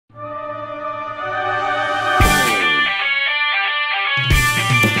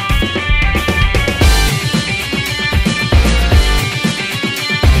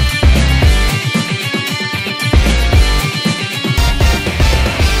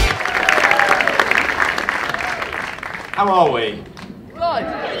how are we?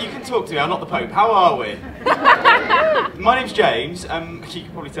 Good. You can talk to me, I'm not the Pope. How are we? My name's James. You can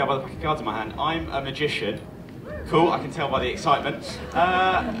probably tell by the pack of cards in my hand. I'm a magician. Cool, I can tell by the excitement.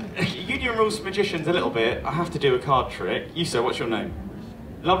 Union rules magicians a little bit. I have to do a card trick. You, sir, what's your name?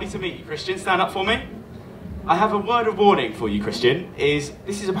 Lovely to meet you, Christian. Stand up for me. I have a word of warning for you, Christian. This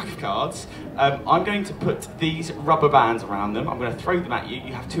is a pack of cards. I'm going to put these rubber bands around them. I'm going to throw them at you.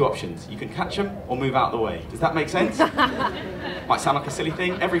 You have two options. You can catch them or move out of the way. Does that make sense? Might sound like a silly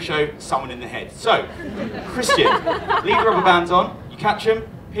thing. Every show, someone in the head. So, Christian, leave the rubber bands on. You catch them,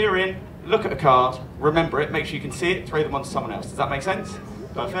 peer in, look at a card, remember it, make sure you can see it, throw them on to someone else. Does that make sense?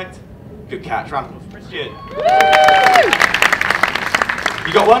 Perfect. Good catch. Round of applause. Christian.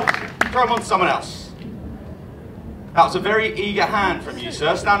 You got one? Throw them on to someone else. That was a very eager hand from you,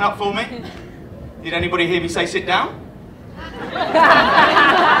 sir. Stand up for me. Did anybody hear me say sit down?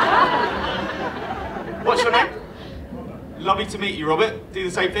 What's your name? Lovely to meet you, Robert. Do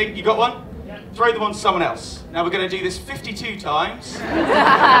the same thing. You got one? Throw them on to someone else. Now we're going to do this 52 times.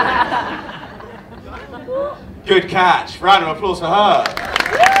 Good catch. Round of applause for her.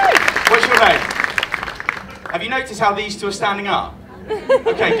 What's your name? Have you noticed how these two are standing up?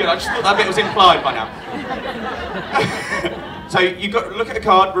 Okay, good. I just thought that bit was implied by now. So you've got to look at a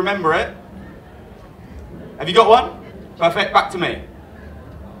card, remember it. Have you got one? Perfect. Back to me.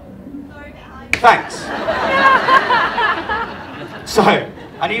 Thanks. So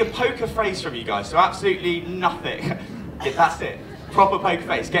I need a poker face from you guys. So absolutely nothing. Yeah, that's it. Proper poker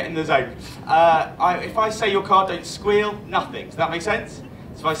face. Get in the zone. If I say your card, don't squeal. Nothing. Does that make sense?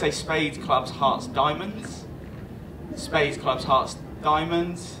 So if I say spades, clubs, hearts, diamonds. Spades, clubs, hearts,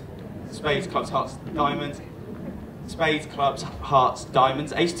 diamonds. Spades, clubs, hearts, diamonds. Spades, clubs, hearts,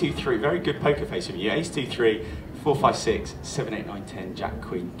 diamonds. Ace, 2, 3. Very good poker face from you. Ace, 2, 3, 4, 5, 6, 7, 8, 9, 10, Jack,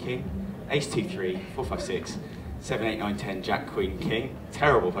 Queen, King. Ace, 2, 3, 4, 5, 6, 7, 8, 9, 10, Jack, Queen, King.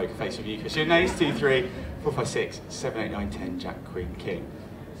 Terrible poker face from you, Christian. Ace, 2, 3, 4, 5, 6, 7, 8, 9, 10, Jack, Queen, King.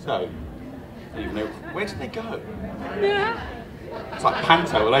 So, I don't even know. Where did they go? Yeah. It's like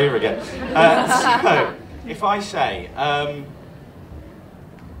Panto all over again. So, if I say,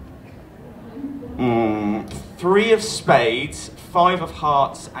 3 of spades, 5 of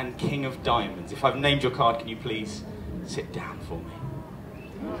hearts, and King of diamonds. If I've named your card, can you please sit down for me?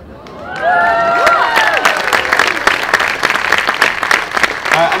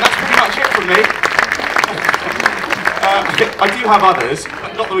 And that's pretty much it from me. I do have others,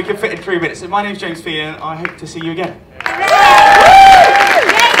 but not that we can fit in 3 minutes. So my name's James Phelan, and I hope to see you again.